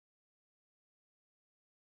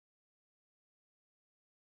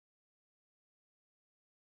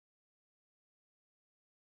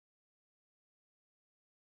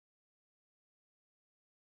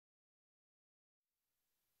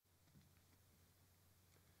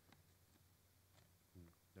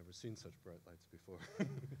never seen such bright lights before.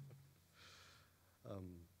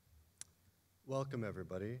 Welcome,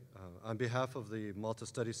 everybody. On behalf of the Malta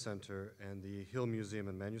Study Center and the Hill Museum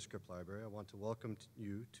and Manuscript Library, I want to welcome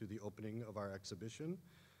you to the opening of our exhibition,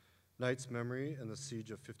 Knights-Memory and the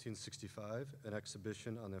Siege of 1565, an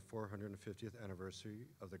exhibition on the 450th anniversary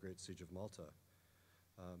of the Great Siege of Malta.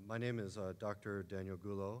 My name is Dr. Daniel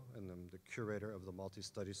Gullo, and I'm the curator of the Maltese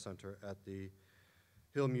Study Center at the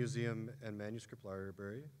Hill Museum and Manuscript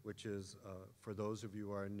Library, which is, for those of you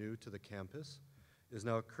who are new to the campus, is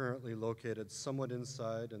now currently located somewhat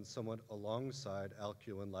inside and somewhat alongside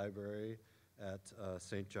Alcuin Library at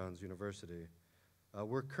St. John's University.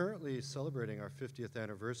 We're currently celebrating our 50th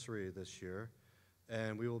anniversary this year,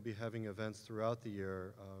 and we will be having events throughout the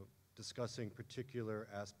year discussing particular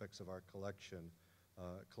aspects of our collection,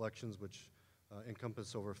 collections which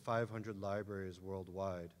encompass over 500 libraries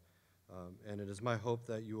worldwide. And it is my hope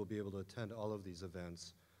that you will be able to attend all of these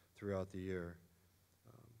events throughout the year.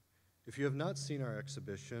 If you have not seen our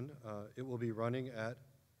exhibition, it will be running at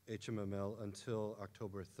HMML until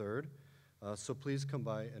October 3rd, so please come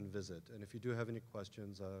by and visit. And if you do have any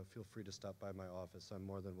questions, feel free to stop by my office. I'm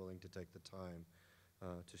more than willing to take the time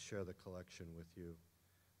to share the collection with you.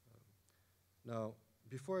 Now,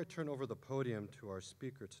 before I turn over the podium to our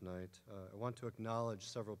speaker tonight, I want to acknowledge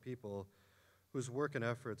several people whose work and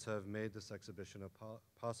efforts have made this exhibition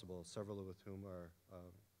possible, several with whom are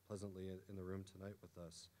pleasantly in the room tonight with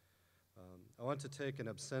us. I want to thank in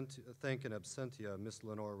absentia Miss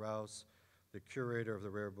Lenore Rouse, the curator of the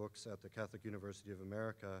rare books at the Catholic University of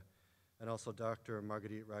America, and also Dr.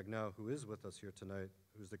 Marguerite Ragnau, who is with us here tonight,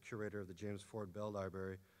 who's the curator of the James Ford Bell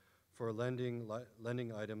Library, for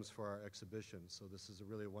lending items for our exhibition. So this is a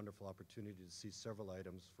really wonderful opportunity to see several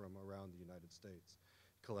items from around the United States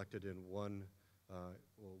collected in one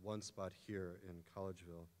spot here in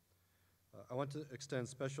Collegeville. I want to extend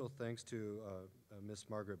special thanks to Miss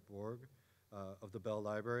Margaret Borg of the Bell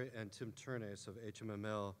Library and Tim Turnes of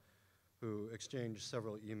HMML, who exchanged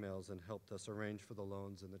several emails and helped us arrange for the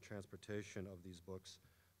loans and the transportation of these books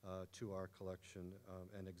to our collection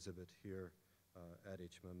and exhibit here at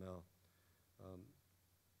HMML.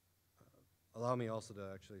 Allow me also to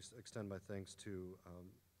actually extend my thanks to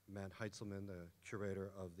Matt Heitzelman, the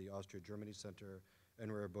curator of the Austria-Germany Center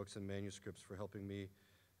and Rare Books and Manuscripts, for helping me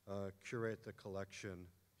curate the collection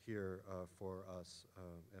here for us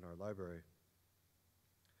in our library.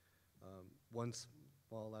 One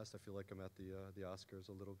small last, I feel like I'm at the Oscars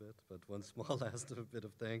a little bit, but one small last bit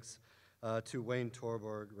of thanks to Wayne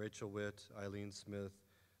Torborg, Rachel Witt, Eileen Smith,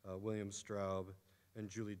 William Straub, and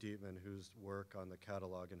Julie Dietman, whose work on the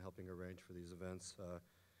catalog and helping arrange for these events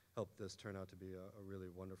helped this turn out to be a really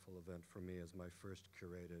wonderful event for me as my first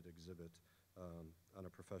curated exhibit on a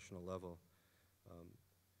professional level.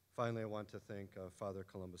 Finally, I want to thank Father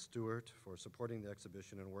Columbus Stewart for supporting the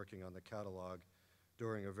exhibition and working on the catalog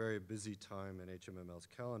during a very busy time in HMML's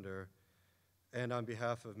calendar. And on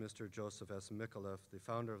behalf of Mr. Joseph S. Mikulev, the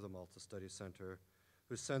founder of the Malta Study Center,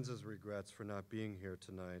 who sends his regrets for not being here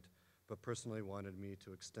tonight, but personally wanted me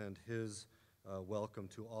to extend his welcome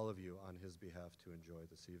to all of you on his behalf to enjoy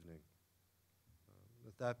this evening.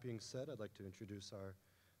 With that being said, I'd like to introduce our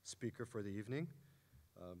speaker for the evening,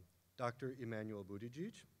 Dr. Emanuel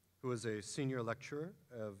Buttigieg, who is a senior lecturer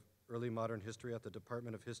of early modern history at the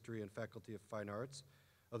Department of History and Faculty of Fine Arts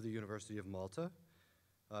of the University of Malta.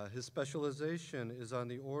 His specialization is on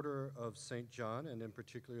the Order of St. John, and in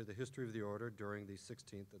particular the history of the order during the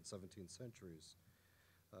 16th and 17th centuries.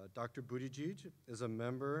 Dr. Buttigieg is a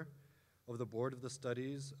member of the Board of the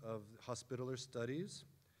Studies of Hospitaller Studies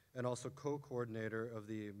and also co-coordinator of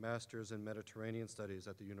the Masters in Mediterranean Studies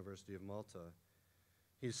at the University of Malta.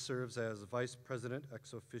 He serves as Vice President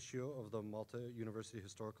ex officio of the Malta University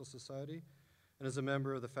Historical Society and is a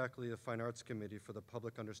member of the Faculty of Fine Arts Committee for the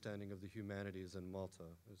Public Understanding of the Humanities in Malta.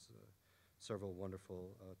 There's several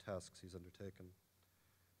wonderful tasks he's undertaken.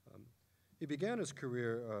 He began his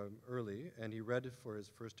career early, and he read for his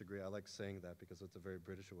first degree. I like saying that because it's a very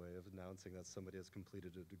British way of announcing that somebody has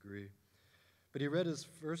completed a degree. But he read his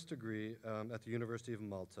first degree at the University of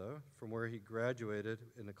Malta, from where he graduated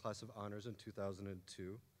in the class of honors in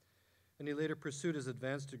 2002. And he later pursued his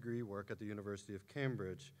advanced degree work at the University of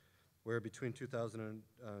Cambridge, where between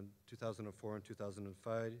 2004 and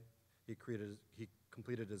 2005, he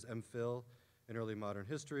completed his MPhil in early modern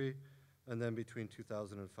history. And then between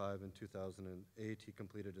 2005 and 2008, he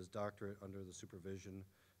completed his doctorate under the supervision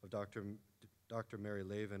of Dr. Mary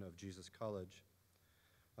Lavin of Jesus College.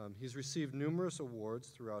 He's received numerous awards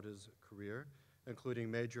throughout his career, including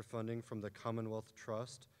major funding from the Commonwealth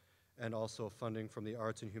Trust and also funding from the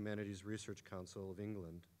Arts and Humanities Research Council of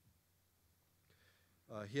England.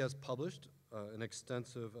 He has published an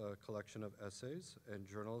extensive collection of essays and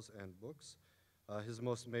journals and books. His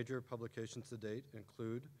most major publications to date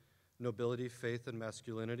include Nobility, Faith, and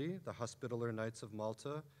Masculinity, The Hospitaller Knights of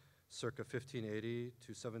Malta, circa 1580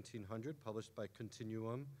 to 1700, published by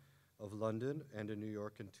Continuum of London and in New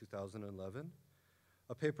York in 2011.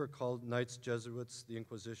 A paper called Knights, Jesuits, the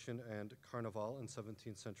Inquisition, and Carnival in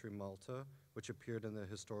 17th Century Malta, which appeared in the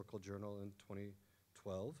Historical Journal in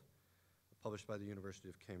 2012, published by the University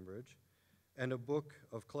of Cambridge, and a book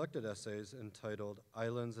of collected essays entitled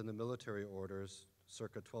Islands and the Military Orders,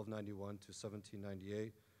 circa 1291 to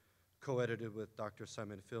 1798, co-edited with Dr.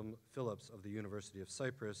 Simon Phillips of the University of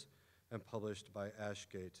Cyprus and published by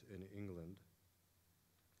Ashgate in England.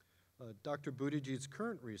 Dr. Buttigieg's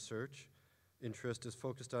current research interest is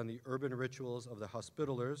focused on the urban rituals of the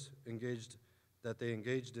Hospitallers that they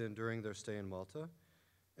engaged in during their stay in Malta,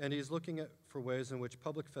 and he's looking for ways in which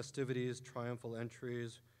public festivities, triumphal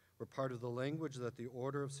entries, were part of the language that the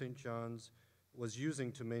Order of St. John's was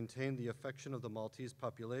using to maintain the affection of the Maltese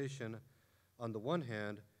population on the one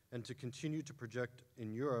hand, and to continue to project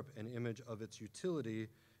in Europe an image of its utility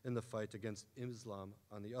in the fight against Islam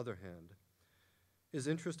on the other hand. His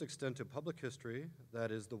interests extend to public history,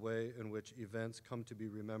 that is the way in which events come to be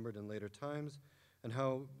remembered in later times, and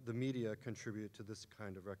how the media contribute to this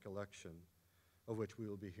kind of recollection, of which we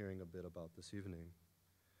will be hearing a bit about this evening.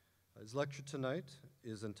 His lecture tonight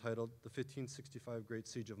is entitled The 1565 Great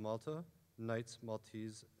Siege of Malta,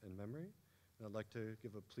 Knights-Maltese-Memory. And I'd like to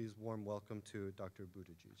give a please warm welcome to Dr.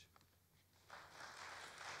 Buttigieg.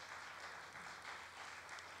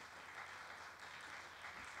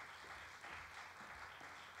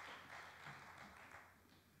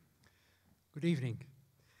 Good evening.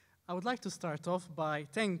 I would like to start off by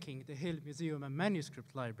thanking the Hill Museum and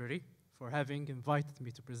Manuscript Library for having invited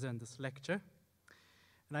me to present this lecture.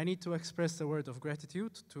 And I need to express a word of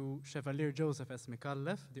gratitude to Chevalier Joseph S.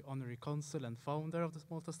 McAuliffe, the Honorary Consul and founder of the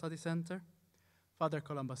Malta Study Center, Father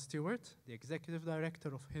Columbus Stewart, the Executive Director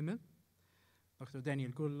of HMML, Dr.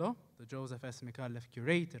 Daniel Gullo, the Joseph S. McAuliffe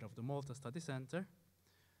Curator of the Malta Study Center,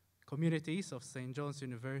 communities of St. John's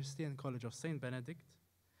University and College of St. Benedict,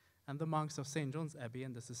 and the monks of St. John's Abbey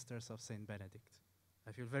and the Sisters of St. Benedict.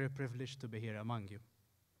 I feel very privileged to be here among you.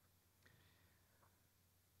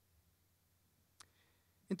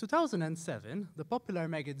 In 2007, the popular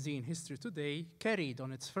magazine History Today carried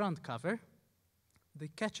on its front cover the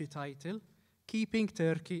catchy title, Keeping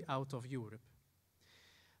Turkey Out of Europe.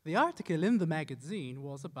 The article in the magazine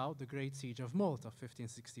was about the Great Siege of Malta,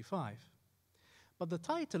 1565. But the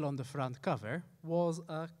title on the front cover was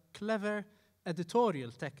a clever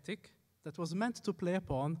editorial tactic that was meant to play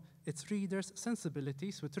upon its readers'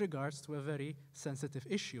 sensibilities with regards to a very sensitive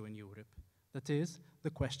issue in Europe, that is, the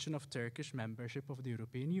question of Turkish membership of the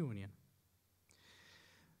European Union.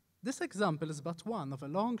 This example is but one of a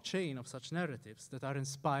long chain of such narratives that are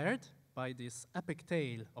inspired by this epic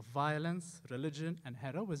tale of violence, religion, and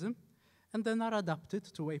heroism, and then are adapted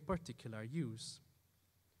to a particular use.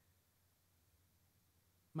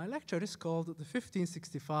 My lecture is called The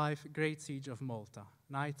 1565 Great Siege of Malta,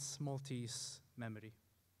 Knights-Maltese-Memory.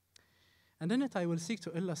 And in it I will seek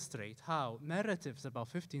to illustrate how narratives about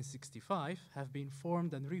 1565 have been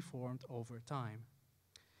formed and reformed over time.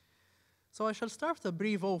 So I shall start with a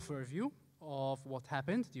brief overview of what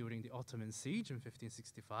happened during the Ottoman siege in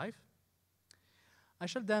 1565. I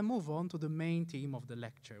shall then move on to the main theme of the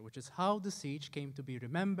lecture, which is how the siege came to be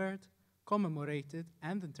remembered, commemorated,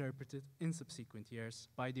 and interpreted in subsequent years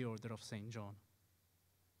by the Order of St. John.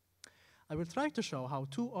 I will try to show how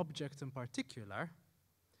two objects in particular,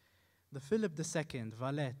 the Philip II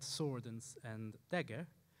valette, sword, and dagger,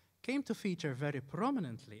 came to feature very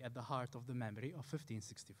prominently at the heart of the memory of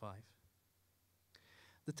 1565.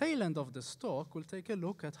 The tail end of this talk will take a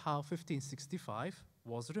look at how 1565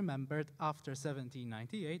 was remembered after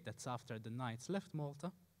 1798, that's after the Knights left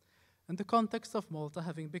Malta, in the context of Malta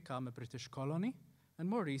having become a British colony, and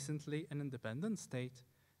more recently an independent state,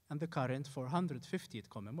 and the current 450th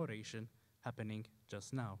commemoration happening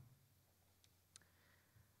just now.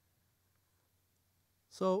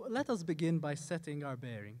 So let us begin by setting our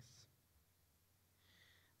bearings.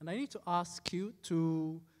 And I need to ask you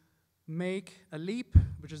to make a leap,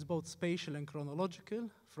 which is both spatial and chronological,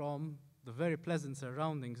 from the very pleasant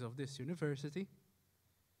surroundings of this university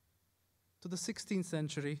to the 16th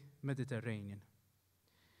century Mediterranean.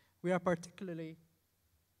 We are particularly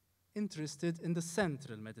interested in the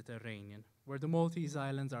central Mediterranean, where the Maltese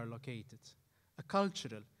Islands are located, a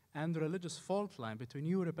cultural and religious fault line between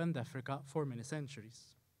Europe and Africa for many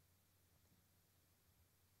centuries.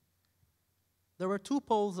 There were two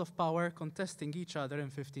poles of power contesting each other in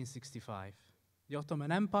 1565, the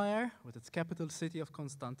Ottoman Empire, with its capital city of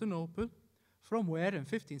Constantinople, from where in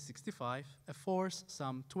 1565 a force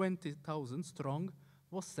some 20,000 strong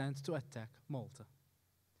was sent to attack Malta.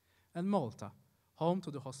 And Malta, home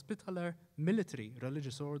to the Hospitaller military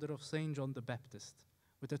religious order of St. John the Baptist,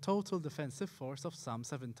 with a total defensive force of some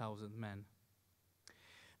 7,000 men.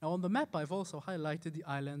 Now on the map I've also highlighted the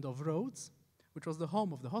island of Rhodes, which was the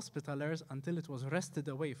home of the Hospitallers until it was wrested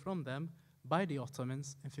away from them by the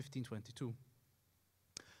Ottomans in 1522.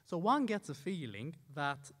 So one gets a feeling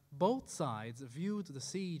that both sides viewed the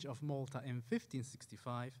siege of Malta in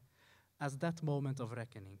 1565 as that moment of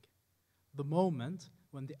reckoning, the moment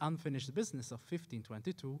when the unfinished business of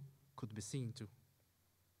 1522 could be seen to.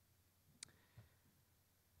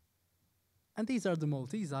 And these are the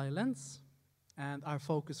Maltese Islands, and our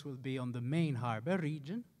focus will be on the main harbor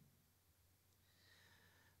region.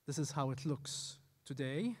 This is how it looks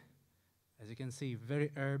today. As you can see,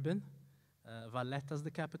 very urban. Valletta is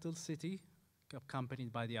the capital city,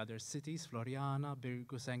 accompanied by the other cities, Floriana,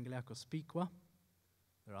 Birgus, Englia, Cospicua.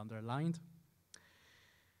 They're underlined.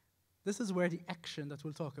 This is where the action that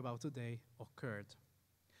we'll talk about today occurred.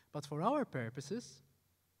 But for our purposes,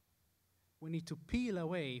 we need to peel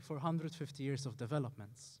away 450 years of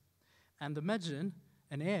developments and imagine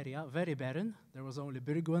an area very barren. There was only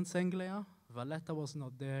Birgu and Senglia, Valletta was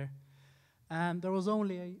not there, and there was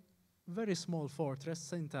only a very small fortress,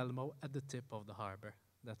 St. Elmo, at the tip of the harbor.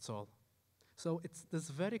 That's all. So it's this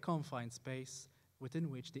very confined space within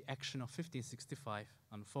which the action of 1565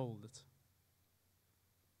 unfolded.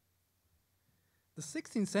 The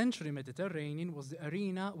 16th century Mediterranean was the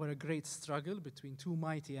arena where a great struggle between two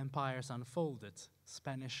mighty empires unfolded,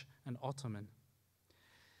 Spanish and Ottoman.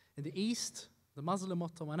 In the east, the Muslim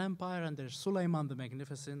Ottoman Empire under Suleiman the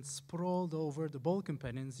Magnificent sprawled over the Balkan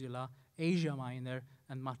Peninsula, Asia Minor,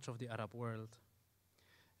 and much of the Arab world.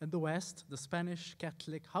 In the west, the Spanish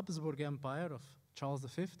Catholic Habsburg Empire of Charles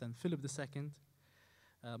V and Philip II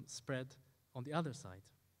spread on the other side.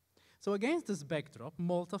 So against this backdrop,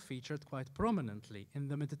 Malta featured quite prominently in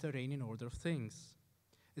the Mediterranean order of things.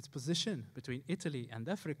 Its position between Italy and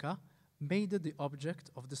Africa made it the object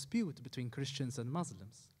of dispute between Christians and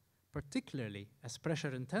Muslims, particularly as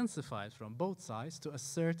pressure intensified from both sides to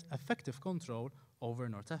assert effective control over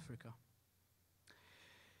North Africa.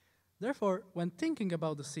 Therefore, when thinking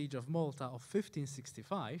about the siege of Malta of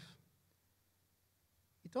 1565,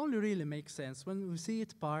 it only really makes sense when we see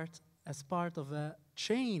it as part of a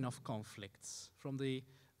chain of conflicts from the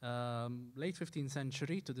late 15th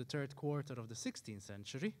century to the third quarter of the 16th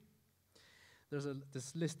century.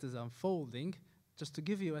 This list is unfolding just to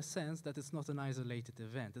give you a sense that it's not an isolated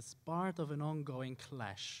event. It's part of an ongoing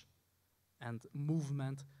clash and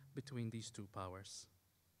movement between these two powers.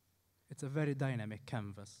 It's a very dynamic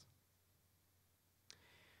canvas.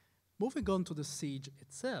 Moving on to the siege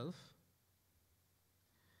itself,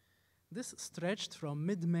 this stretched from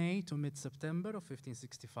mid-May to mid-September of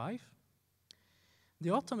 1565. The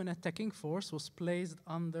Ottoman attacking force was placed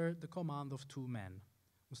under the command of two men,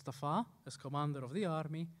 Mustafa as commander of the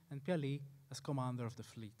army and Piali as commander of the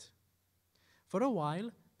fleet. For a while,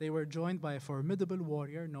 they were joined by a formidable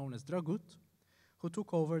warrior known as Dragut, who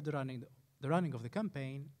took over the running of the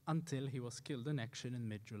campaign until he was killed in action in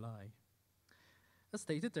mid-July. As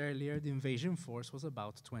stated earlier, the invasion force was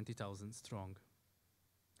about 20,000 strong.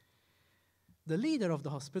 The leader of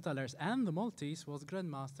the Hospitallers and the Maltese was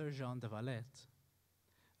Grandmaster Jean de Valette.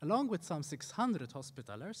 Along with some 600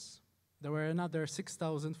 Hospitallers, there were another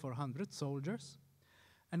 6,400 soldiers,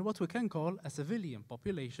 and what we can call a civilian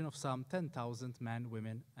population of some 10,000 men,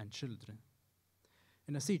 women, and children.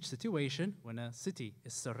 In a siege situation, when a city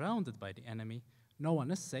is surrounded by the enemy, no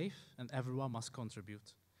one is safe and everyone must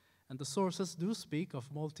contribute. And the sources do speak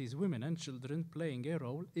of Maltese women and children playing a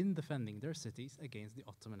role in defending their cities against the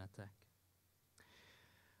Ottoman attack.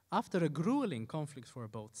 After a grueling conflict for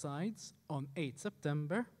both sides, on 8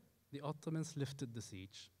 September, the Ottomans lifted the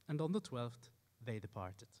siege, and on the 12th, they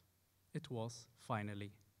departed. It was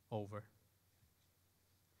finally over.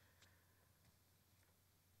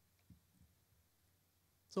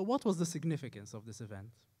 So what was the significance of this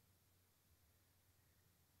event?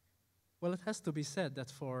 Well, it has to be said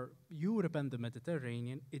that for Europe and the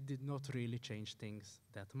Mediterranean, it did not really change things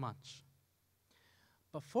that much.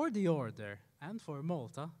 But for the order and for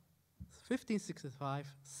Malta, 1565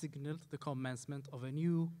 signaled the commencement of a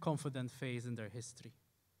new confident phase in their history.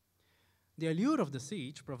 The allure of the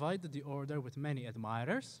siege provided the order with many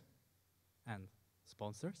admirers and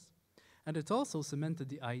sponsors, and it also cemented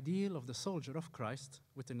the ideal of the soldier of Christ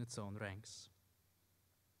within its own ranks.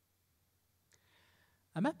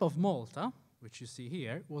 A map of Malta which you see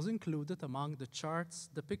here, was included among the charts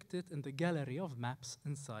depicted in the gallery of maps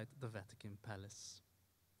inside the Vatican Palace.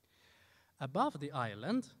 Above the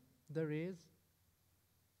island, there is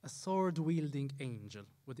a sword-wielding angel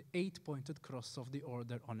with the 8-pointed cross of the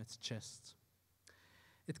order on its chest.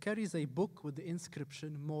 It carries a book with the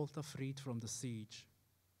inscription, "Malta freed from the siege."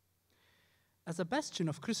 As a bastion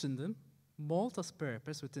of Christendom, Malta's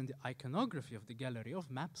purpose within the iconography of the gallery of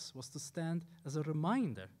maps was to stand as a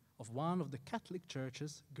reminder of one of the Catholic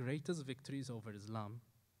Church's greatest victories over Islam.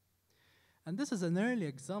 And this is an early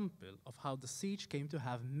example of how the siege came to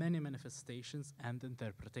have many manifestations and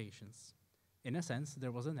interpretations. In a sense,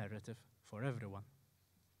 there was a narrative for everyone.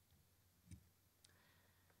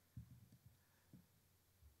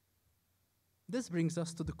 This brings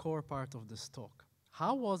us to the core part of this talk.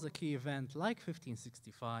 How was a key event like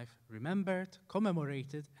 1565 remembered,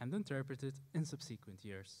 commemorated, and interpreted in subsequent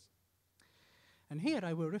years? And here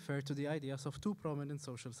I will refer to the ideas of two prominent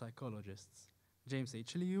social psychologists, James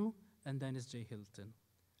H. Liu and Dennis J. Hilton,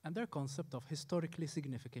 and their concept of historically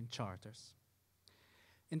significant charters.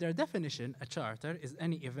 In their definition, a charter is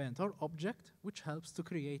any event or object which helps to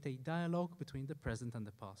create a dialogue between the present and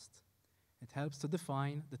the past. It helps to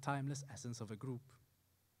define the timeless essence of a group.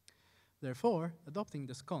 Therefore, adopting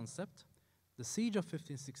this concept, the siege of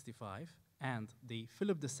 1565 and the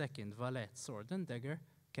Philip II Valette sword and dagger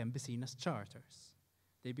can be seen as charters.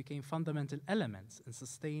 They became fundamental elements in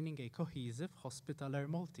sustaining a cohesive, hospitaller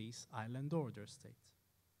Maltese island order state.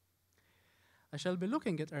 I shall be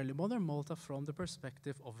looking at early modern Malta from the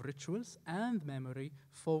perspective of rituals and memory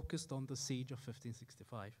focused on the siege of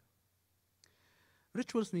 1565.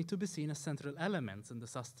 Rituals need to be seen as central elements in the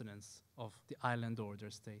sustenance of the island order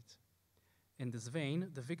state. In this vein,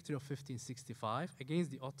 the victory of 1565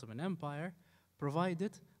 against the Ottoman Empire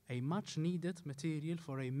provided a much-needed material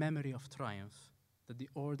for a memory of triumph that the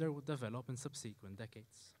order would develop in subsequent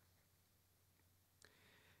decades.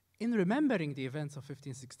 In remembering the events of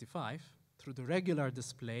 1565, through the regular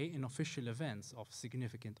display in official events of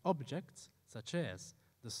significant objects, such as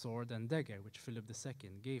the sword and dagger which Philip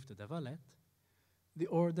II gave to the Valette, the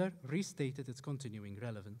order restated its continuing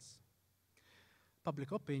relevance.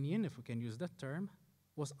 Public opinion, if we can use that term,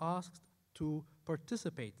 was asked to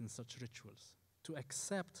participate in such rituals, to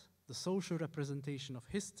accept the social representation of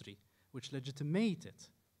history which legitimated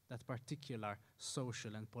that particular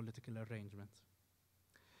social and political arrangement.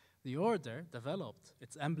 The order developed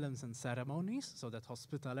its emblems and ceremonies so that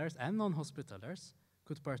hospitallers and non-hospitallers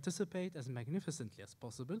could participate as magnificently as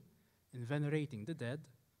possible in venerating the dead,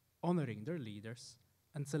 honoring their leaders,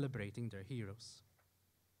 and celebrating their heroes.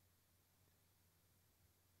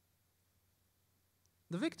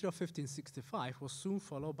 The victory of 1565 was soon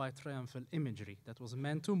followed by triumphal imagery that was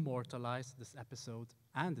meant to immortalize this episode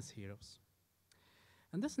and its heroes.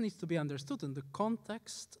 And this needs to be understood in the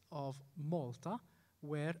context of Malta,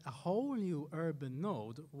 where a whole new urban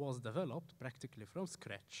node was developed practically from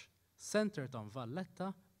scratch, centered on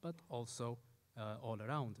Valletta, but also all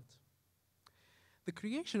around it. The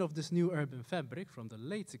creation of this new urban fabric from the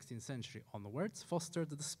late 16th century onwards fostered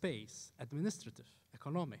the space, administrative,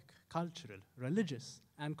 economic, cultural, religious,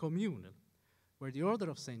 and communal, where the Order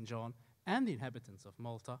of St. John and the inhabitants of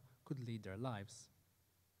Malta could lead their lives.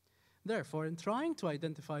 Therefore, in trying to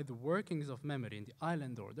identify the workings of memory in the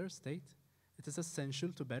island order state, it is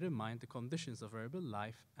essential to bear in mind the conditions of urban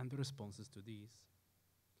life and the responses to these.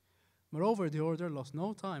 Moreover, the order lost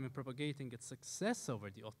no time in propagating its success over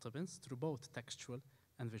the Ottomans through both textual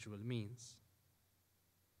and visual means.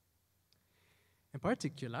 In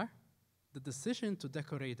particular, the decision to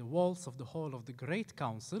decorate the walls of the Hall of the Great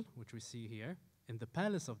Council, which we see here, in the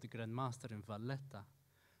palace of the Grand Master in Valletta,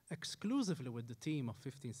 exclusively with the theme of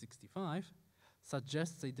 1565,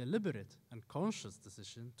 suggests a deliberate and conscious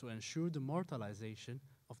decision to ensure the mortalization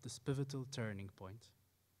of this pivotal turning point.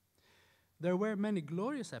 There were many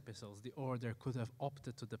glorious episodes the order could have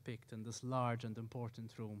opted to depict in this large and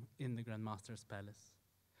important room in the Grand Master's palace,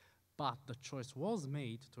 but the choice was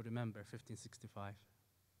made to remember 1565.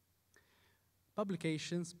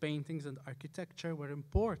 Publications, paintings, and architecture were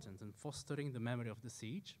important in fostering the memory of the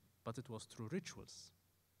siege, but it was through rituals,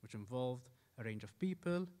 which involved a range of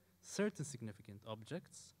people, certain significant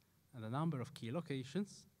objects, and a number of key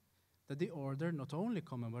locations, that the order not only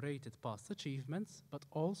commemorated past achievements, but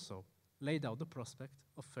also laid out the prospect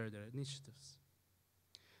of further initiatives.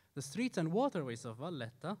 The streets and waterways of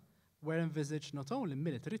Valletta were envisaged not only in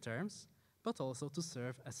military terms, but also to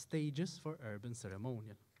serve as stages for urban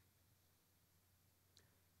ceremonial.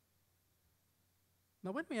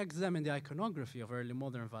 Now, when we examine the iconography of early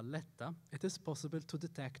modern Valletta, it is possible to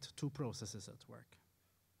detect two processes at work.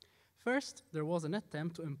 First, there was an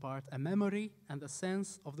attempt to impart a memory and a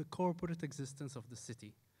sense of the corporate existence of the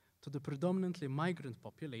city to the predominantly migrant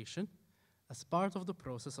population as part of the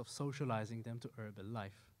process of socializing them to urban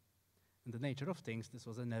life. In the nature of things, this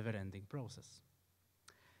was a never-ending process.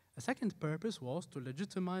 A second purpose was to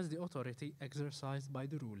legitimize the authority exercised by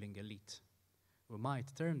the ruling elite. We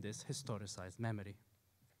might term this historicized memory.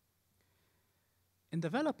 In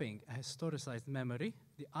developing a historicized memory,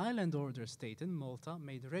 the island order state in Malta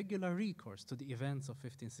made regular recourse to the events of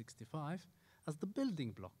 1565 as the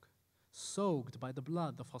building block, soaked by the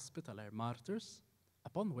blood of Hospitaller martyrs,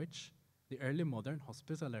 upon which the early modern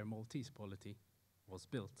Hospitaller Maltese polity was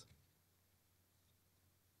built.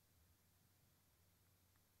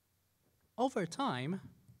 Over time,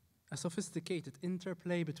 a sophisticated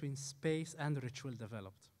interplay between space and ritual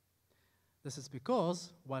developed. This is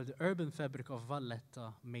because, while the urban fabric of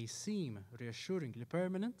Valletta may seem reassuringly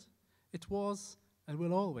permanent, it was and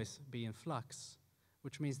will always be in flux,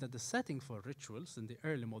 which means that the setting for rituals in the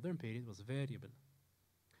early modern period was variable.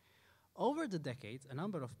 Over the decades, a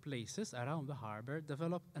number of places around the harbor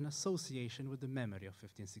developed an association with the memory of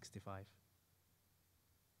 1565.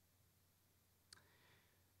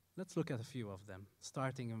 Let's look at a few of them,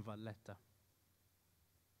 starting in Valletta.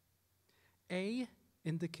 A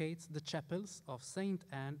indicates the chapels of St.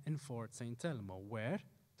 Anne in Fort St. Elmo, where,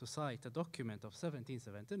 to cite a document of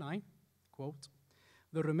 1779, quote,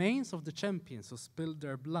 "The remains of the champions who spilled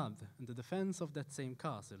their blood in the defense of that same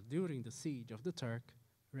castle during the siege of the Turk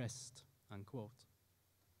rest," unquote.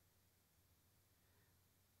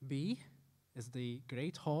 B is the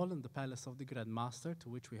Great Hall in the Palace of the Grand Master, to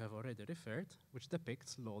which we have already referred, which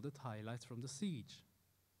depicts lauded highlights from the siege.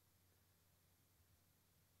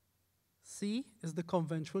 C is the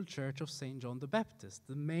conventual church of St. John the Baptist,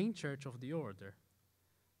 the main church of the order,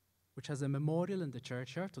 which has a memorial in the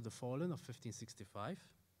churchyard to the fallen of 1565,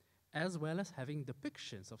 as well as having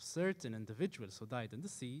depictions of certain individuals who died in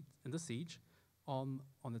the siege on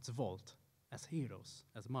its vault as heroes,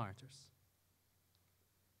 as martyrs.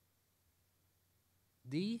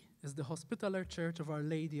 D is the Hospitaller Church of Our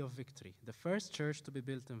Lady of Victory, the first church to be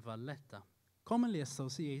built in Valletta, commonly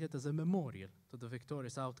associated as a memorial to the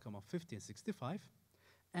victorious outcome of 1565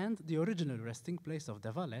 and the original resting place of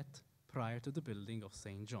the Valette prior to the building of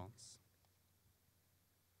St. John's.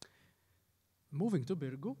 Moving to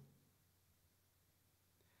Birgu,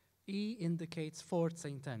 E indicates Fort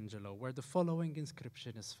St. Angelo, where the following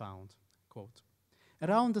inscription is found, quote,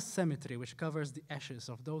 "Around the cemetery which covers the ashes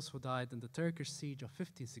of those who died in the Turkish siege of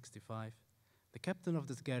 1565, the captain of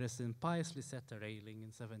this garrison piously set a railing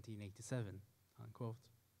in 1787, unquote.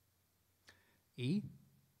 E,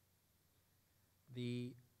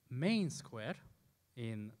 the main square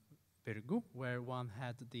in Birgu, where one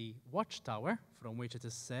had the watchtower, from which it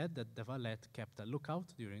is said that the Valette kept a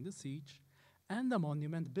lookout during the siege, and a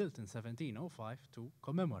monument built in 1705 to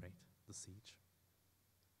commemorate the siege.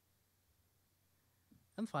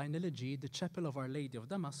 And finally, G, the chapel of Our Lady of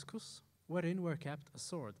Damascus, wherein were kept a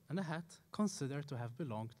sword and a hat considered to have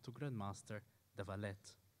belonged to Grandmaster de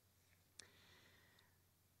Valette.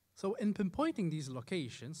 So in pinpointing these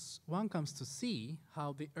locations, one comes to see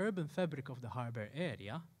how the urban fabric of the harbor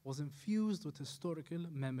area was infused with historical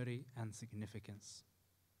memory and significance.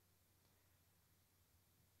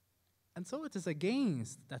 And so it is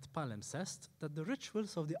against that palimpsest that the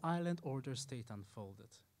rituals of the island order state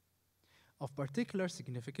unfolded. Of particular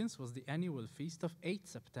significance was the annual feast of 8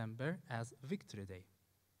 September as Victory Day.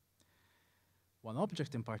 One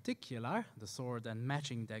object in particular, the sword and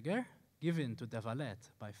matching dagger, given to de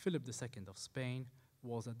Valette by Philip II of Spain,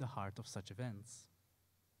 was at the heart of such events.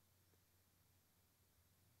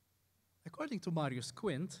 According to Marius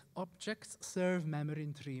Quint, objects serve memory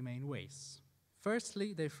in 3 main ways.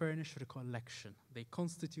 Firstly, they furnish recollection. They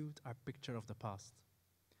constitute our picture of the past.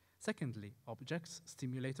 Secondly, objects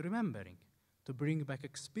stimulate remembering, to bring back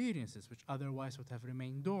experiences which otherwise would have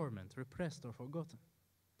remained dormant, repressed, or forgotten.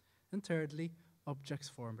 And thirdly, objects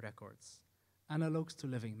form records, analogues to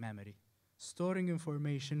living memory, storing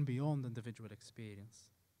information beyond individual experience.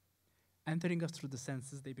 Entering us through the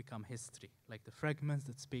senses, they become history, like the fragments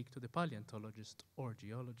that speak to the paleontologist or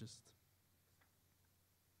geologist.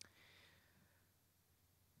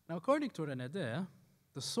 Now, according to René Dare,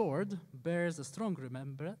 the sword bears a strong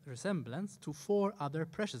resemblance to 4 other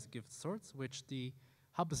precious gift swords which the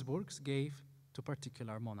Habsburgs gave to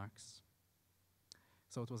particular monarchs.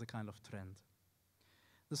 So it was a kind of trend.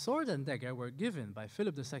 The sword and dagger were given by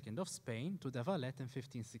Philip II of Spain to de Valette in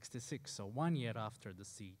 1566, so 1 year after the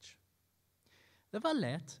siege. De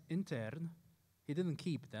Valette, in turn, he didn't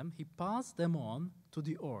keep them, he passed them on to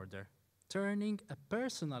the order, turning a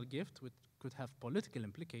personal gift could have political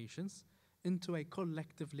implications into a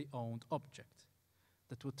collectively owned object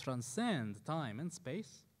that would transcend time and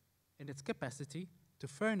space in its capacity to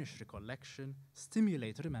furnish recollection,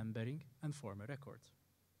 stimulate remembering, and form a record.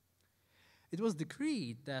 It was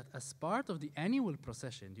decreed that as part of the annual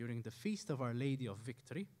procession during the Feast of Our Lady of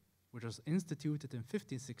Victory, which was instituted in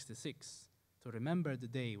 1566 to remember the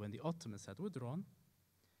day when the Ottomans had withdrawn,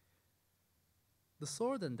 the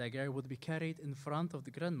sword and dagger would be carried in front of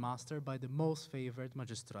the Grand Master by the most favored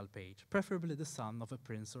magistral page, preferably the son of a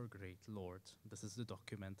prince or great lord. This is the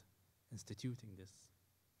document instituting this.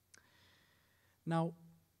 Now,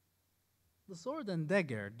 the sword and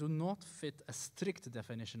dagger do not fit a strict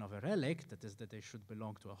definition of a relic, that is, that they should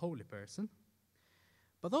belong to a holy person,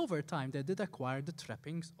 but over time they did acquire the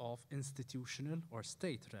trappings of institutional or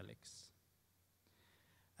state relics.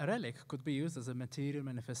 A relic could be used as a material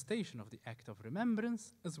manifestation of the act of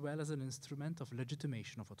remembrance, as well as an instrument of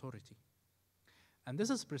legitimation of authority. And this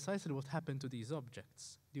is precisely what happened to these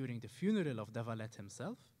objects during the funeral of de Valette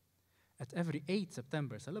himself, at every 8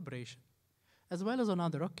 September celebration, as well as on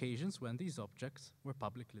other occasions when these objects were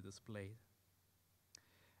publicly displayed.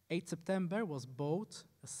 8 September was both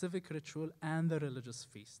a civic ritual and a religious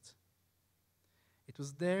feast. It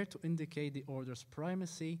was there to indicate the order's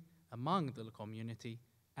primacy among the community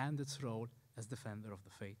and its role as defender of the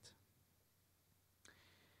faith.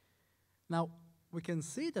 Now, we can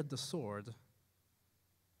see that the sword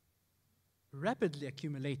rapidly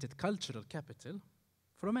accumulated cultural capital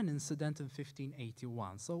from an incident in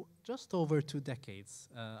 1581, so just over 2 decades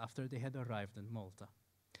after they had arrived in Malta.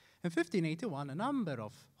 In 1581, a number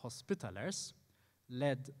of hospitallers,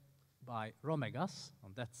 led by Romegas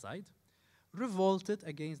on that side, revolted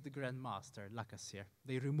against the Grand Master, Lacassiere.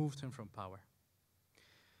 They removed him from power.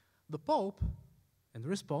 The Pope, in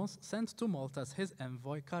response, sent to Malta as his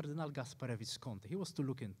envoy Cardinal Gaspare Visconti. He was to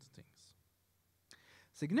look into things.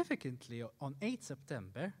 Significantly, on 8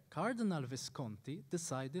 September, Cardinal Visconti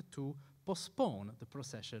decided to postpone the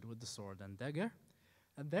procession with the sword and dagger,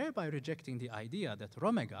 and thereby rejecting the idea that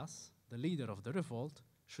Romegas, the leader of the revolt,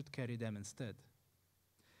 should carry them instead.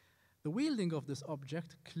 The wielding of this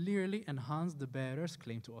object clearly enhanced the bearer's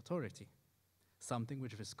claim to authority, something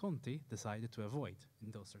which Visconti decided to avoid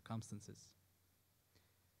in those circumstances.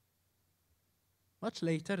 Much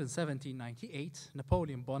later, in 1798,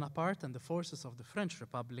 Napoleon Bonaparte and the forces of the French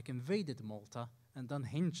Republic invaded Malta and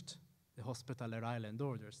unhinged the Hospitaller Island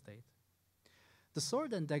Order state. The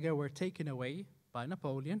sword and dagger were taken away by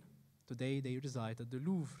Napoleon. Today they reside at the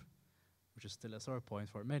Louvre, which is still a sore point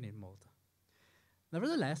for many in Malta.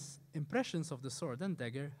 Nevertheless, impressions of the sword and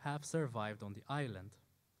dagger have survived on the island.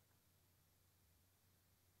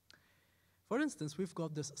 For instance, we've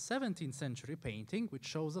got this 17th century painting which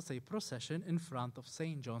shows us a procession in front of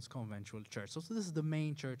St. John's Conventual Church. So this is the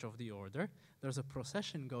main church of the order. There's a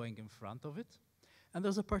procession going in front of it, and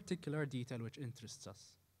there's a particular detail which interests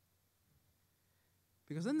us.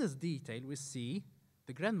 Because in this detail we see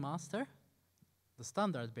the Grand Master, the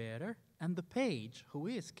standard bearer, and the page who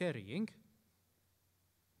is carrying,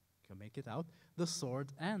 you can make it out, the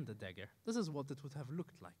sword and the dagger. This is what it would have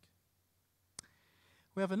looked like.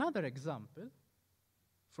 We have another example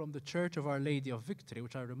from the Church of Our Lady of Victory,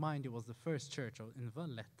 which I remind you was the first church in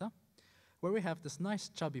Valletta, where we have this nice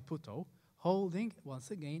chubby puto holding,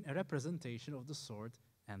 once again, a representation of the sword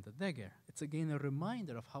and the dagger. It's again a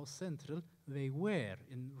reminder of how central they were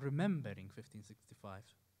in remembering 1565.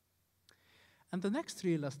 And the next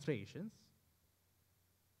 3 illustrations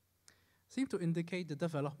seem to indicate the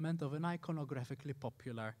development of an iconographically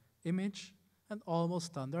popular image, an almost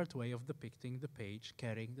standard way of depicting the page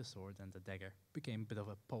carrying the sword and the dagger. Became a bit of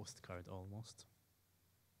a postcard almost.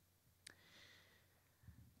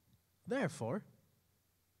 Therefore,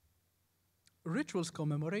 rituals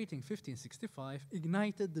commemorating 1565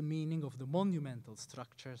 ignited the meaning of the monumental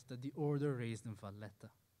structures that the order raised in Valletta.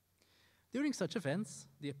 During such events,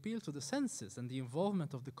 the appeal to the senses and the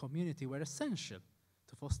involvement of the community were essential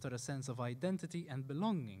to foster a sense of identity and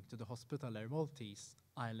belonging to the Hospitaller Maltese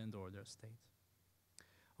Island Order state.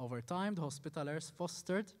 Over time, the Hospitallers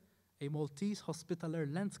fostered a Maltese Hospitaller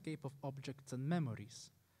landscape of objects and memories,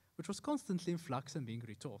 which was constantly in flux and being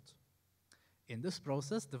retaught. In this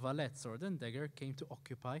process, the Valette sword and dagger came to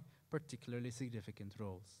occupy particularly significant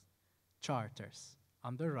roles. Charters,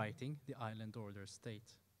 underwriting the island order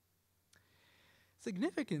state.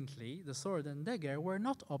 Significantly, the sword and dagger were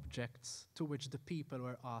not objects to which the people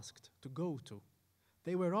were asked to go to.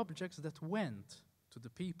 They were objects that went to the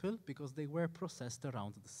people because they were processed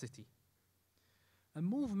around the city. A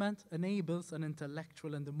movement enables an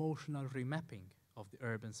intellectual and emotional remapping of the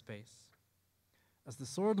urban space. As the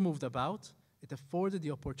sword moved about, it afforded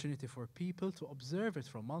the opportunity for people to observe it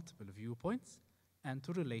from multiple viewpoints and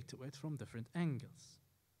to relate to it from different angles.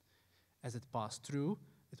 As it passed through,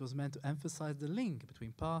 it was meant to emphasize the link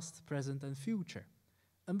between past, present, and future,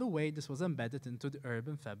 and the way this was embedded into the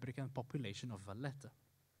urban fabric and population of Valletta.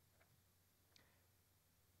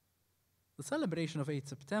 The celebration of 8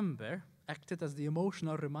 September acted as the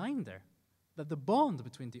emotional reminder that the bond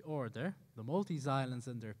between the order, the Maltese Islands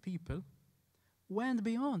and their people, went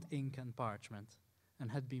beyond ink and parchment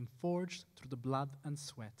and had been forged through the blood and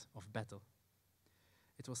sweat of battle.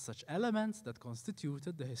 It was such elements that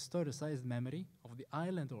constituted the historicized memory of the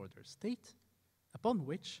island order state, upon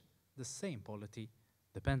which the same polity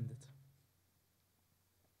depended.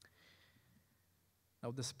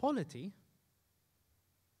 Now, this polity,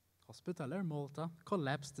 Hospitaller Malta,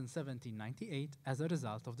 collapsed in 1798 as a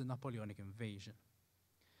result of the Napoleonic invasion.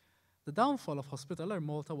 The downfall of Hospitaller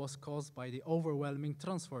Malta was caused by the overwhelming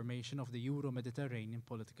transformation of the Euro-Mediterranean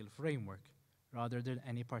political framework, rather than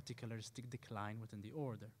any particularistic decline within the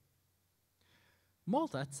order.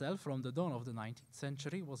 Malta itself, from the dawn of the 19th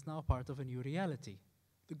century, was now part of a new reality,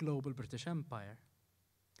 the global British Empire.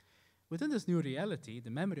 Within this new reality, the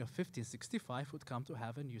memory of 1565 would come to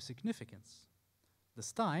have a new significance.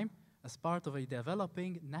 This time, as part of a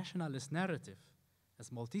developing nationalist narrative,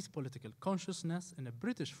 as Maltese political consciousness in a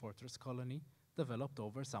British fortress colony developed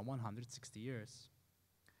over some 160 years.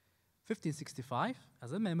 1565,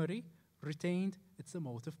 as a memory, retained its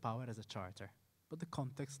emotive power as a charter, but the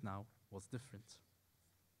context now was different.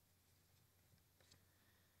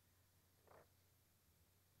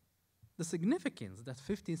 The significance that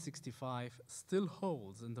 1565 still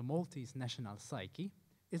holds in the Maltese national psyche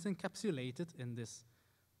is encapsulated in this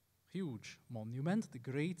huge monument, the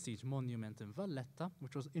Great Siege Monument in Valletta,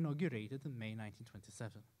 which was inaugurated in May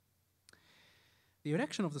 1927. The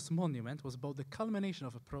erection of this monument was both the culmination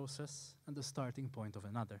of a process and the starting point of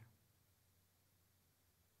another.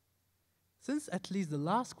 Since at least the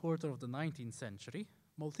last quarter of the 19th century,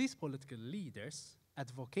 Maltese political leaders,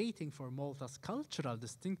 advocating for Malta's cultural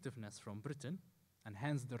distinctiveness from Britain, and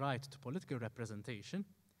hence the right to political representation,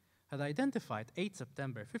 had identified 8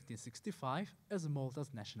 September 1565 as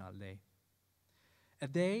Malta's National Day. A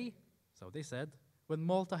day, so they said, when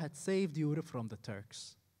Malta had saved Europe from the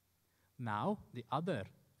Turks. Now, the other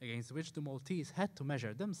against which the Maltese had to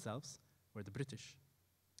measure themselves were the British.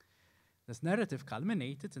 This narrative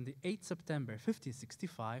culminated in the 8 September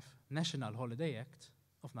 1565 National Holiday Act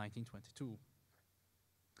of 1922.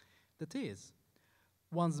 That is,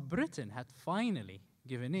 once Britain had finally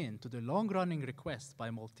given in to the long-running request by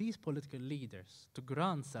Maltese political leaders to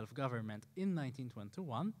grant self-government in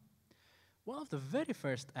 1921, one of the very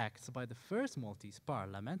first acts by the first Maltese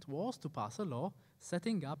parliament was to pass a law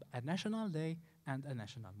setting up a national day and a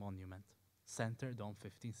national monument, centered on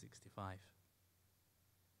 1565.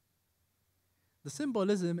 The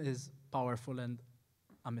symbolism is powerful and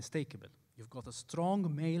unmistakable. You've got a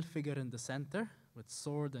strong male figure in the center with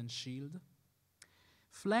sword and shield,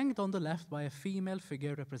 flanked on the left by a female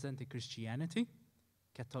figure representing Christianity,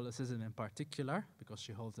 Catholicism in particular, because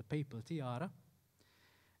she holds a papal tiara,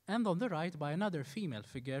 and on the right by another female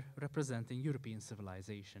figure representing European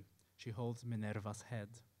civilization. She holds Minerva's head.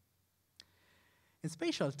 In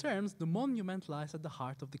spatial terms, the monument lies at the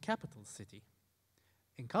heart of the capital city.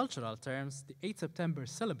 In cultural terms, the 8 September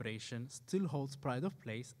celebration still holds pride of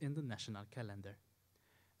place in the national calendar.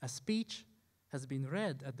 A speech has been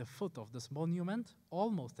read at the foot of this monument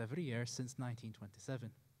almost every year since 1927.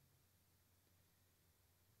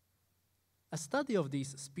 A study of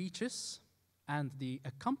these speeches and the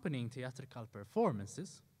accompanying theatrical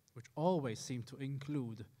performances, which always seem to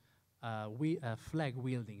include a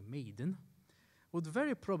flag-wielding maiden, would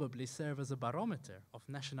very probably serve as a barometer of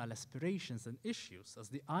national aspirations and issues as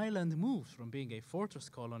the island moves from being a fortress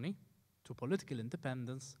colony to political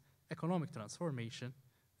independence, economic transformation,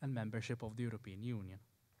 and membership of the European Union.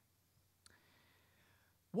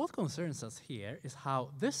 What concerns us here is how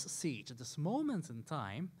this siege, at this moment in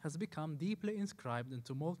time, has become deeply inscribed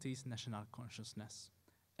into Maltese national consciousness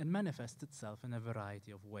and manifests itself in a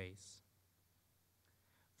variety of ways.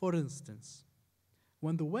 For instance,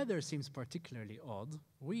 when the weather seems particularly odd,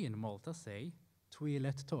 we in Malta say,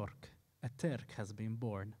 Twilet Tork, a Turk has been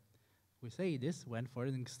born. We say this when, for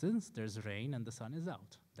instance, there's rain and the sun is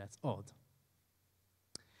out. That's odd.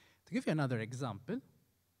 To give you another example,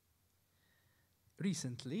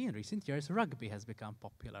 recently, in recent years, rugby has become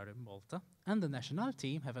popular in Malta, and the national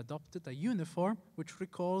team have adopted a uniform which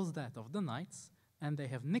recalls that of the Knights, and they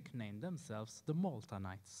have nicknamed themselves the Malta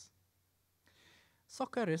Knights.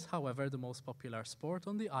 Soccer is, however, the most popular sport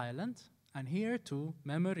on the island, and here too,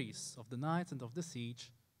 memories of the Knights and of the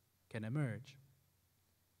siege can emerge.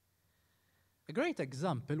 A great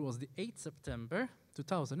example was the 8 September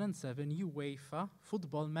 2007 UEFA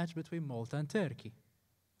football match between Malta and Turkey.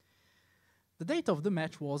 The date of the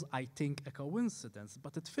match was, I think, a coincidence,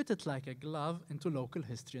 but it fitted like a glove into local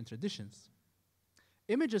history and traditions.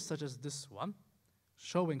 Images such as this one,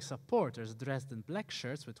 showing supporters dressed in black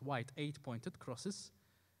shirts with white 8-pointed crosses,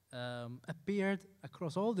 appeared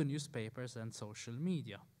across all the newspapers and social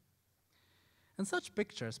media. And such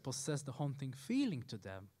pictures possess the haunting feeling to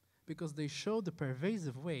them because they show the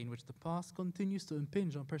pervasive way in which the past continues to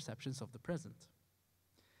impinge on perceptions of the present.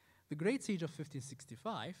 The Great Siege of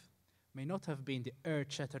 1565 may not have been the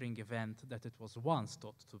earth-shattering event that it was once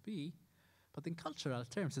thought to be, but in cultural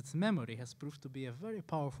terms, its memory has proved to be a very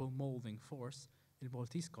powerful molding force in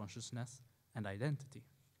Maltese consciousness and identity.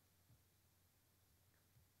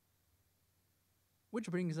 Which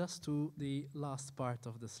brings us to the last part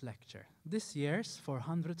of this lecture, this year's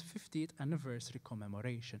 450th anniversary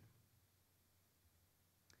commemoration.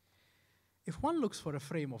 If one looks for a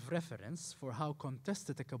frame of reference for how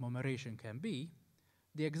contested a commemoration can be,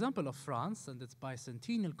 the example of France and its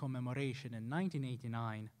bicentennial commemoration in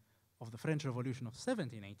 1989 of the French Revolution of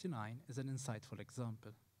 1789 is an insightful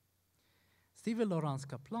example. Stephen Laurence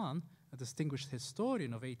Kaplan, a distinguished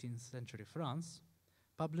historian of 18th century France,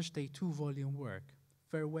 published a 2-volume work,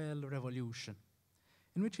 Farewell Revolution,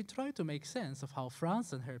 in which he tried to make sense of how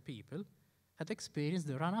France and her people had experienced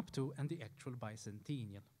the run-up to and the actual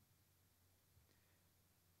bicentennial.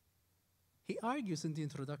 He argues in the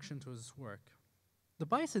introduction to his work, the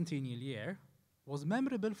bicentennial year was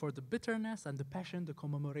memorable for the bitterness and the passion the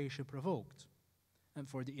commemoration provoked, and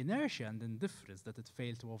for the inertia and indifference that it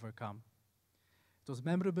failed to overcome. It was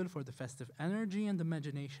memorable for the festive energy and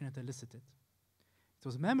imagination it elicited. It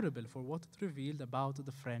was memorable for what it revealed about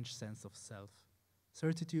the French sense of self,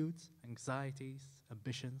 certitudes, anxieties,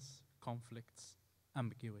 ambitions, conflicts,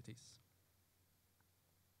 ambiguities.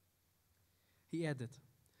 He added,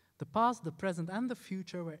 the past, the present, and the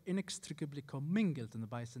future were inextricably commingled in the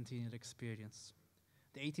bicentennial experience.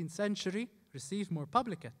 The 18th century received more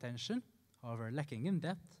public attention, however lacking in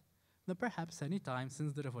depth, than perhaps any time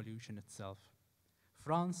since the revolution itself.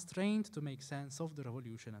 France strained to make sense of the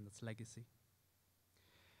revolution and its legacy.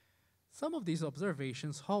 Some of these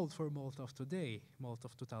observations hold for Malta of today, Malta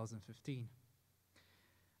of 2015.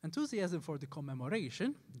 Enthusiasm for the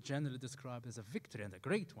commemoration, generally described as a victory and a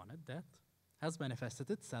great one at that, has manifested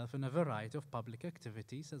itself in a variety of public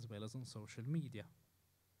activities as well as on social media.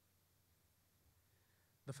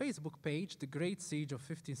 The Facebook page, The Great Siege of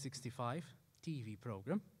 1565 TV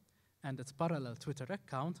program, and its parallel Twitter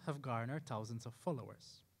account have garnered thousands of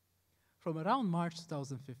followers. From around March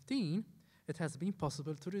 2015, it has been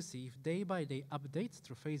possible to receive day-by-day updates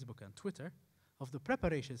through Facebook and Twitter of the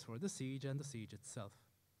preparations for the siege and the siege itself.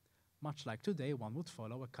 Much like today, one would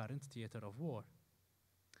follow a current theater of war.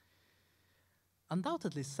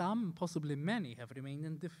 Undoubtedly, some, possibly many, have remained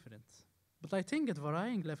indifferent. But I think at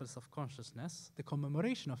varying levels of consciousness, the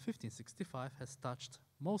commemoration of 1565 has touched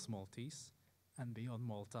most Maltese, and beyond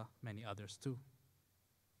Malta, many others too.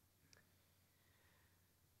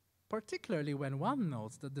 Particularly when one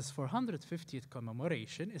notes that this 450th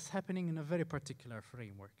commemoration is happening in a very particular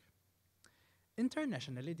framework.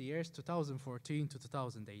 Internationally, the years 2014 to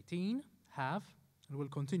 2018 have and will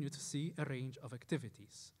continue to see a range of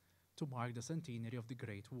activities to mark the centenary of the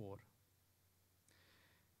Great War.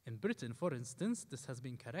 In Britain, for instance, this has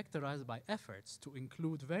been characterized by efforts to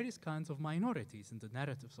include various kinds of minorities in the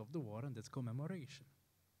narratives of the war and its commemoration.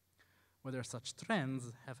 Whether such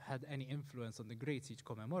trends have had any influence on the Great Siege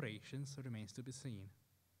commemorations remains to be seen.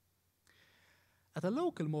 At a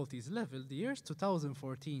local Maltese level, the years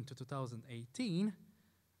 2014 to 2018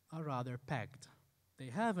 are rather packed. They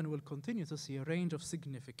have and will continue to see a range of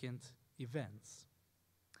significant events.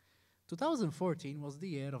 2014 was the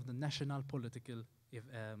year of the national political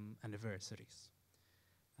anniversaries.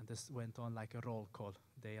 And this went on like a roll call,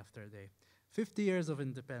 day after day. 50 years of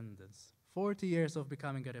independence, 40 years of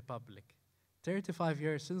becoming a republic, 35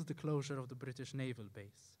 years since the closure of the British naval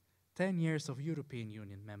base, 10 years of European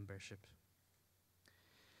Union membership.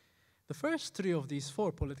 The first three of these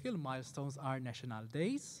 4 political milestones are national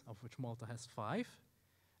days, of which Malta has 5,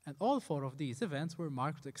 and all 4 of these events were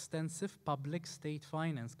marked with extensive public state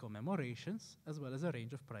finance commemorations, as well as a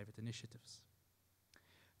range of private initiatives.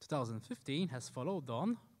 2015 has followed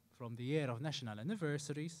on from the year of national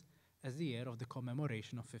anniversaries as the year of the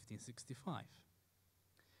commemoration of 1565.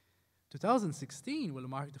 2016 will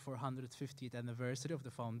mark the 450th anniversary of the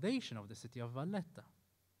foundation of the city of Valletta.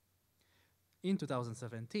 In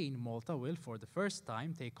 2017, Malta will, for the first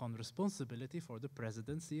time, take on responsibility for the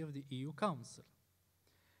presidency of the EU Council.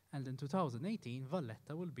 And in 2018,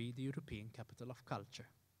 Valletta will be the European Capital of Culture.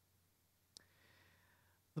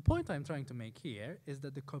 The point I'm trying to make here is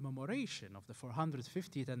that the commemoration of the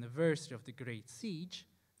 450th anniversary of the Great Siege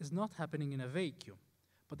is not happening in a vacuum,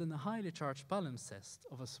 but in a highly charged palimpsest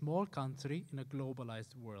of a small country in a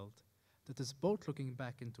globalized world that is both looking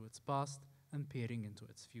back into its past and peering into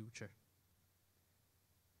its future.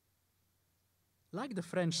 Like the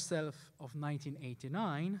French self of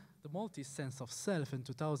 1989, the Maltese sense of self in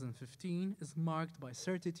 2015 is marked by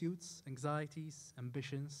certitudes, anxieties,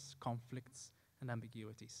 ambitions, conflicts, and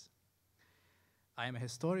ambiguities. I am a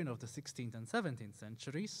historian of the 16th and 17th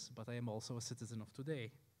centuries, but I am also a citizen of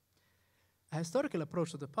today. A historical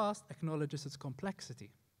approach to the past acknowledges its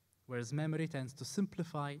complexity, whereas memory tends to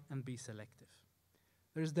simplify and be selective.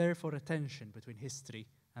 There is therefore a tension between history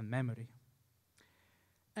and memory.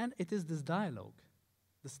 And it is this dialogue,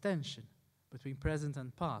 this tension between present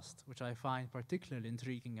and past, which I find particularly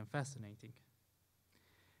intriguing and fascinating.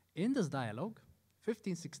 In this dialogue,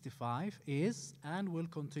 1565 is and will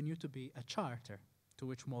continue to be a charter to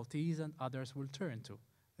which Maltese and others will turn to,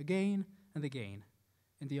 again and again,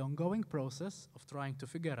 in the ongoing process of trying to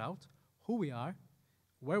figure out who we are,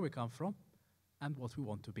 where we come from, and what we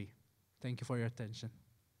want to be. Thank you for your attention.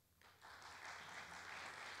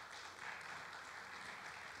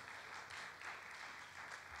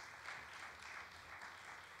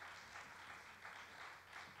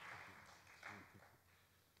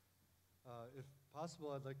 If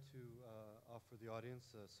possible, I'd like to offer the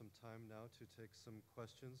audience some time now to take some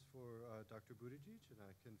questions for Dr. Buttigieg, and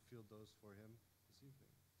I can field those for him this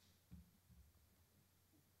evening.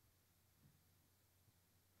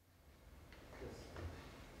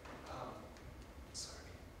 Sorry.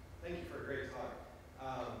 Thank you for a great talk.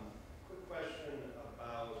 Quick question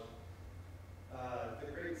about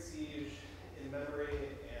the Great Siege in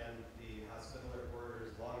memory and the Hospitaller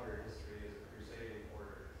Order's longer history as a crusading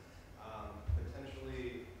order.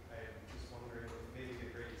 Potentially, I'm just wondering if maybe the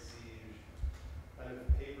Great Siege kind of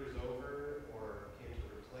papers over or came to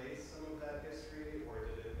replace some of that history, or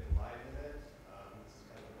did it enliven it? This is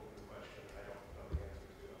kind of an open question. I don't know the answer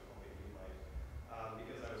to it. Only you might.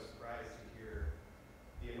 Because I was surprised to hear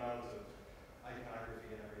the amount of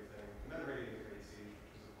iconography and everything commemorating the Great Siege,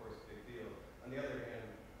 which is of course a big deal. On the other hand,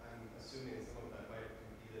 I'm assuming some of that might have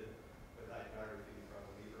competed with iconography from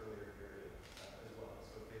the earlier period as well.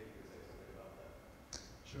 So maybe you could say something about that.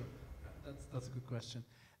 Sure, that's a good question.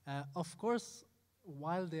 Of course,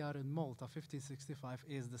 while they are in Malta, 1565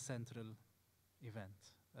 is the central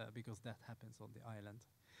event because that happens on the island.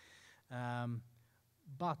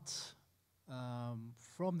 But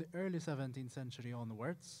from the early 17th century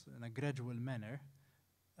onwards, in a gradual manner,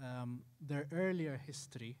 their earlier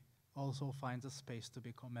history also finds a space to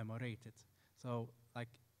be commemorated. So, like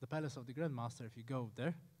the Palace of the Grand Master, if you go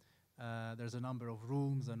there, there's a number of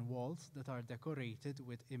rooms and walls that are decorated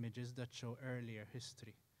with images that show earlier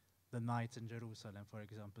history. The knights in Jerusalem, for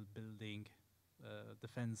example, building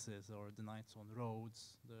defenses, or the knights on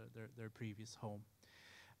Rhodes, their previous home.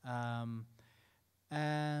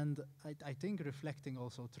 And I think reflecting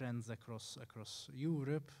also trends across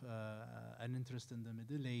Europe, an interest in the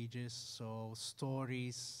Middle Ages, so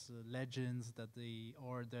stories, legends that the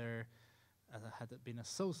order had been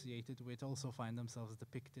associated with also find themselves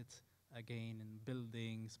depicted again in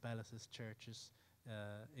buildings, palaces, churches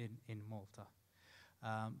in Malta.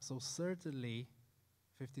 So certainly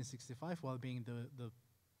 1565, while being the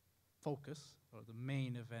focus or the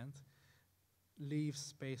main event, leaves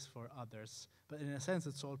space for others. But in a sense,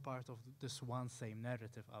 it's all part of this one same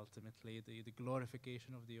narrative, ultimately, the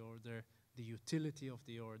glorification of the order, the utility of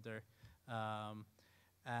the order,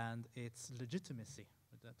 and its legitimacy.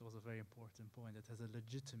 That was a very important point. It has a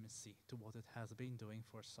legitimacy to what it has been doing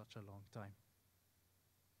for such a long time.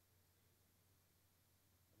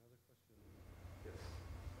 Another question? Yes.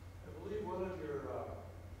 I believe one of your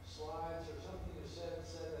slides or something you said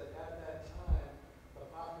that at that time, the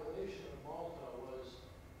population of Malta was,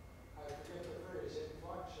 I forget the phrase,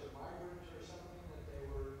 influx or migrant or something, that they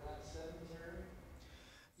were not sedentary?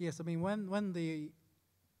 Yes, I mean, when the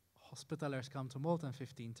Hospitallers come to Malta in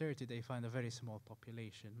 1530, they find a very small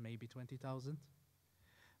population, maybe 20,000.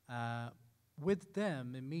 With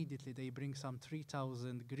them, immediately they bring some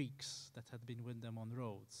 3,000 Greeks that had been with them on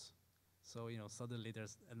Rhodes. So, you know, suddenly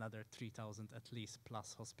there's another 3,000 at least,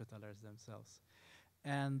 plus Hospitallers themselves.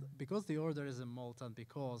 And because the order is in Malta, and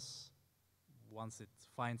because once it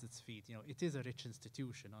finds its feet, you know, it is a rich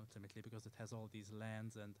institution ultimately, because it has all these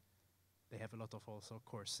lands, and they have a lot of also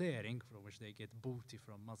corsairing, from which they get booty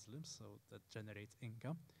from Muslims, so that generates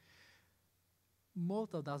income.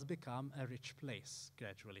 Malta does become a rich place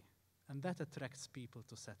gradually. and that attracts people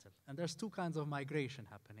to settle. And there's two kinds of migration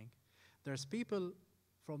happening. There's people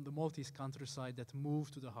from the Maltese countryside that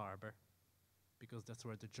move to the harbor because that's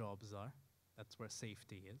where the jobs are, that's where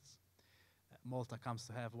safety is. Malta comes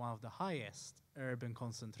to have one of the highest urban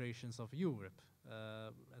concentrations of Europe.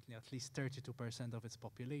 At least 32% of its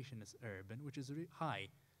population is urban, which is high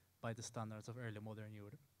by the standards of early modern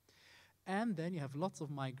Europe. And then you have lots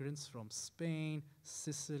of migrants from Spain,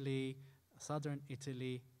 Sicily, southern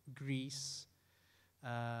Italy, Greece,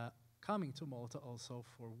 coming to Malta also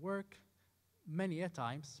for work. Many a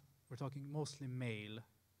times, we're talking mostly male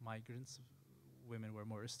migrants, women were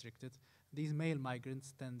more restricted. These male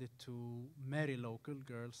migrants tended to marry local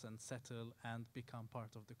girls and settle and become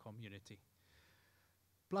part of the community.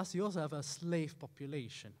 Plus, you also have a slave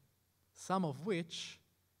population, some of which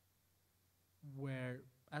were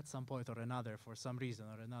at some point or another, for some reason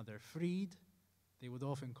or another, freed. They would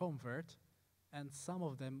often convert, and some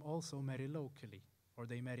of them also marry locally, or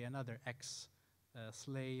they marry another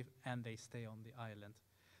ex-slave and they stay on the island.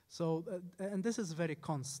 So, and this is very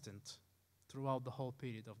constant throughout the whole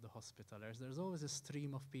period of the Hospitallers. There's always a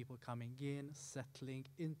stream of people coming in, settling,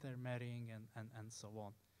 intermarrying, and so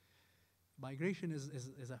on. Migration is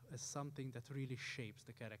something that really shapes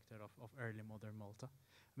the character of early modern Malta.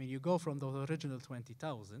 I mean, you go from the original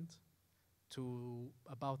 20,000 to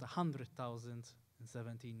about 100,000 in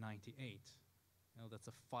 1798. You know, that's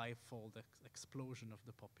a five-fold explosion of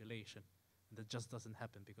the population. And that just doesn't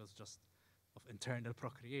happen because just of internal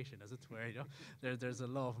procreation, as it were. You know? There's a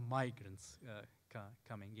lot of migrants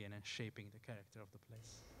coming in and shaping the character of the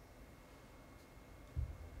place.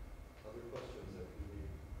 Other questions that can be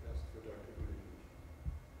asked for Dr. Benedict?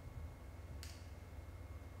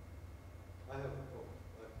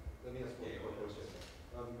 Let me ask one more question.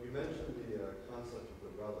 You mentioned the concept of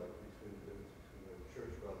the relic, between the difference between the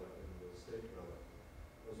church relic and the state relic.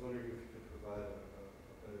 I was wondering if you could provide a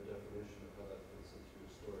better definition of how that fits into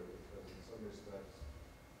your story, because in some respects,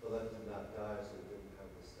 Valette did not die, so it didn't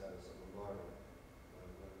have the status of a martyr.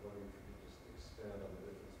 I'm wondering if you could just expand on the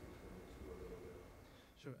difference between the two a little bit.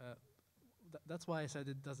 Sure. That's why I said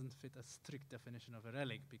it doesn't fit a strict definition of a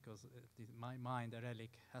relic, because in my mind, a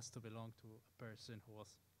relic has to belong to a person who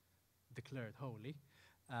was declared holy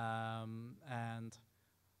and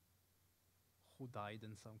who died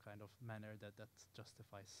in some kind of manner that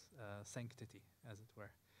justifies sanctity, as it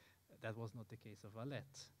were. That was not the case of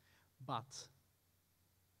Valette. But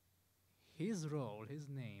his role, his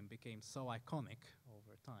name, became so iconic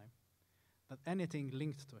over time that anything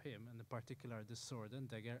linked to him, and in particular the sword and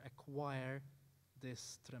dagger, acquire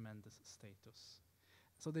this tremendous status.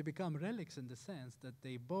 So they become relics in the sense that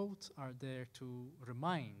they both are there to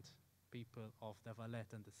remind people of the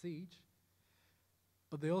Valette and the siege,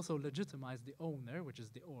 but they also legitimize the owner, which is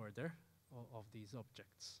the order, of these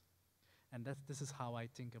objects. And this is how I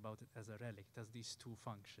think about it as a relic. It has these two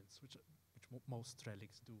functions, which most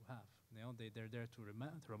relics do have. You know, they're there to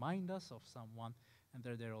remind us of someone, and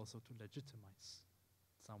they're there also to legitimize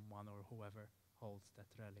someone or whoever holds that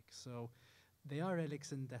relic. So they are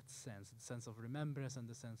relics in that sense, the sense of remembrance and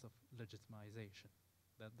the sense of legitimization.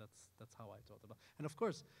 That's how I thought about it. And of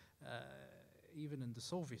course, even in the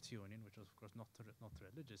Soviet Union, which was of course not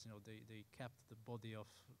religious, you know, they kept the body of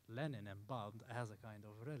Lenin embalmed as a kind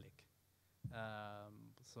of relic.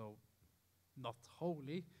 So not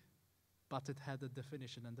holy, but it had a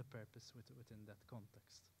definition and a purpose within that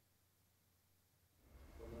context.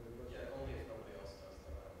 Yeah, only if nobody else does,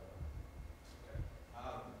 then I will. Okay.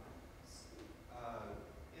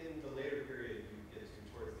 In the later period, you get to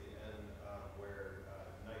towards the end where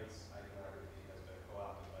Knights iconography has been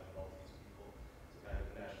co-opted by the Maltese people to kind of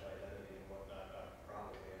national identity and whatnot,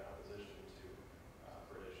 probably in opposition to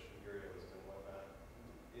British imperialism and whatnot.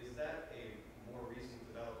 Is that a more recent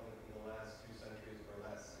development in the last 2 centuries or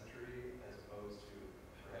last century, as opposed to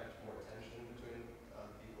perhaps more tension between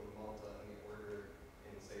the people of Malta and the order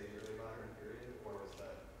in, say, the early modern period, or is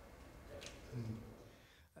that?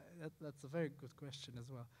 That's a very good question as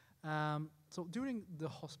well. So during the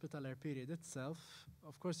Hospitaller period itself,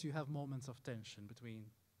 of course, you have moments of tension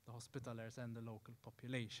between the Hospitallers and the local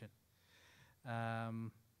population.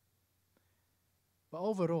 But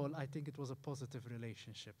overall, I think it was a positive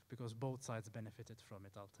relationship because both sides benefited from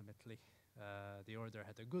it ultimately. The order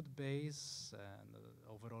had a good base and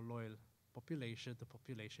overall loyal population. The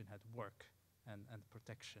population had work and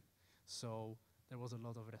protection. So there was a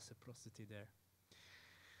lot of reciprocity there.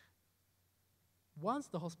 Once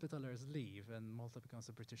the Hospitallers leave and Malta becomes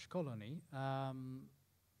a British colony, I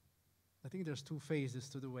think there's 2 phases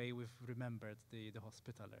to the way we've remembered the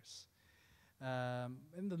Hospitallers.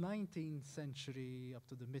 In the 19th century up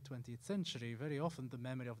to the mid-20th century, very often the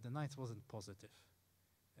memory of the Knights wasn't positive.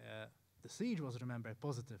 The siege was remembered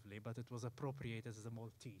positively, but it was appropriated as a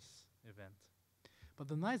Maltese event. But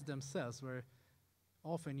the Knights themselves were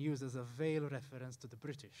often used as a veiled reference to the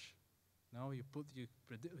British. Now you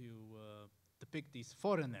depict these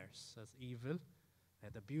foreigners as evil,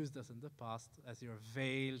 had abused us in the past, as your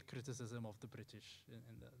veiled criticism of the British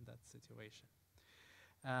in that situation.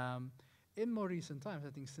 In more recent times, I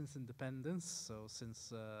think since independence, so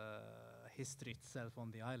since history itself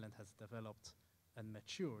on the island has developed and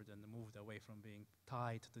matured and moved away from being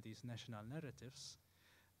tied to these national narratives,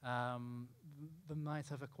 the Knights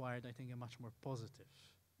have acquired, I think, a much more positive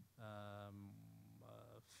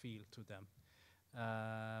feel to them.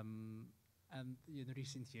 And in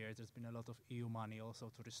recent years, there's been a lot of EU money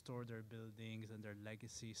also to restore their buildings and their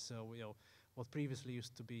legacy. So, you know, what previously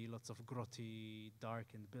used to be lots of grotty,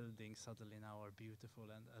 darkened buildings suddenly now are beautiful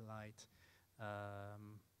and alight.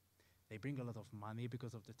 They bring a lot of money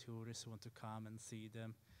because of the tourists who want to come and see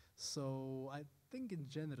them. So I think in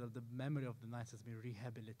general, the memory of the Knights has been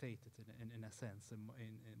rehabilitated in a sense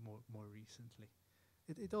more recently.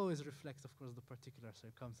 It always reflects, of course, the particular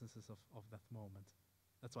circumstances of that moment.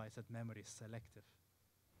 That's why I said memory is selective.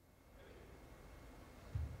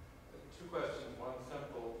 Two questions, one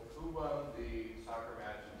simple. Who won the soccer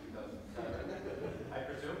match in 2007? I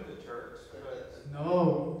presume the Turks, but...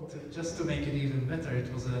 No, just to make it even better,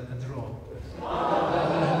 it was a draw. Not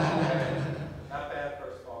bad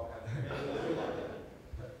for a small country.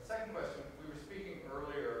 Second question, we were speaking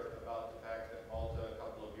earlier about the fact that Malta a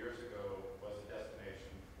couple of years ago was a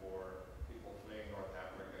destination for people fleeing North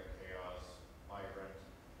Africa, chaos, migrant.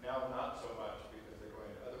 Now not so much because they're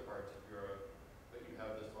going to other parts of Europe, but you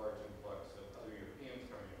have this large influx of other Europeans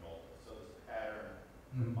coming to Malta. So this pattern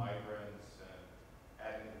of migrants and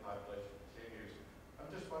adding to the population continues.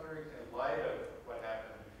 I'm just wondering, in light of what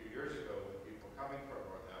happened a few years ago with people coming from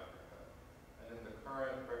North Africa, and in the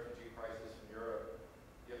current refugee crisis in Europe,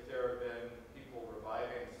 if there have been people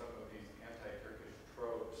reviving some of these anti-Turkish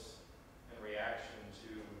tropes in reaction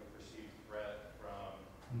to a perceived threat from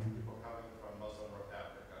people coming from Muslim North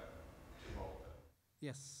Africa to Malta.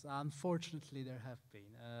 Yes, unfortunately there have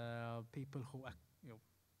been people who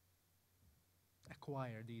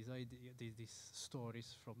acquire these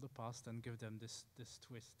stories from the past and give them this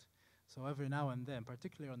twist. So every now and then,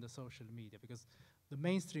 particularly on the social media, because the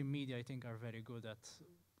mainstream media, I think, are very good at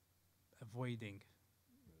avoiding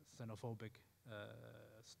xenophobic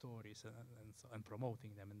stories and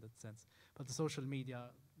promoting them in that sense. But the social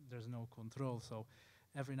media, there's no control. So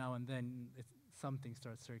every now and then, something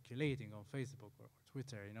starts circulating on Facebook or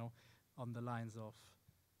Twitter, you know, on the lines of,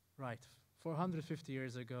 right, 450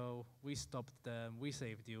 years ago, we stopped them, we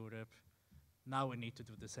saved Europe, now we need to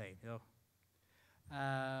do the same, you know.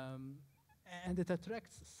 And it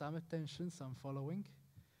attracts some attention, some following.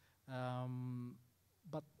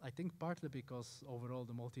 But I think partly because overall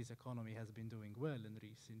the Maltese economy has been doing well in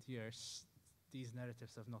recent years, these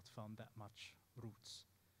narratives have not found that much roots.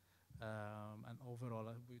 And overall,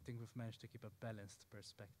 we think we've managed to keep a balanced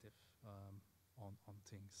perspective on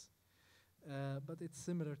things. But it's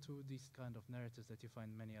similar to these kind of narratives that you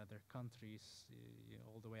find in many other countries,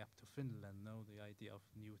 all the way up to Finland, no? The idea of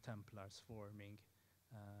new Templars forming,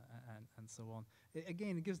 and so on.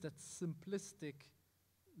 Again, it gives that simplistic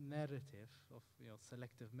narrative of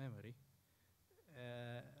selective memory,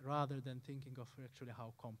 rather than thinking of actually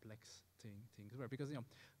how complex things were. Because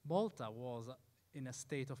Malta was in a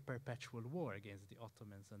state of perpetual war against the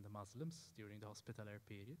Ottomans and the Muslims during the Hospitaller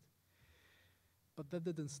period. But that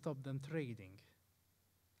didn't stop them trading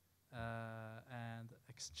and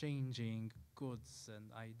exchanging goods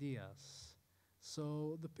and ideas.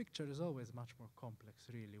 So the picture is always much more complex,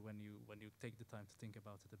 really, when you take the time to think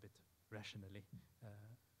about it a bit rationally,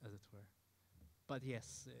 as it were. But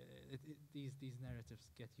yes, these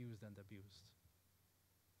narratives get used and abused.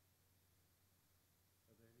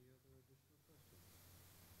 Are there any other additional questions?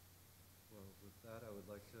 Well, with that, I would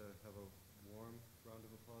like to have a warm round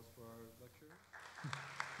of applause for our lecturer.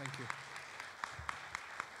 Thank you.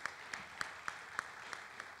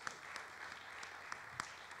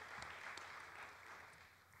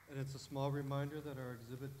 And it's a small reminder that our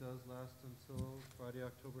exhibit does last until Friday,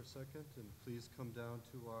 October 2nd, and please come down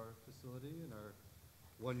to our facility, in our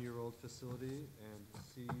one-year-old facility, and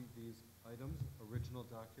see these items, original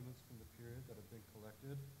documents from the period that have been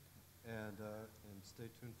collected, and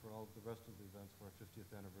stay tuned for all of the rest of the events for our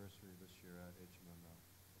 50th anniversary this year at HMML.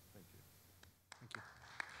 Thank you. Thank you.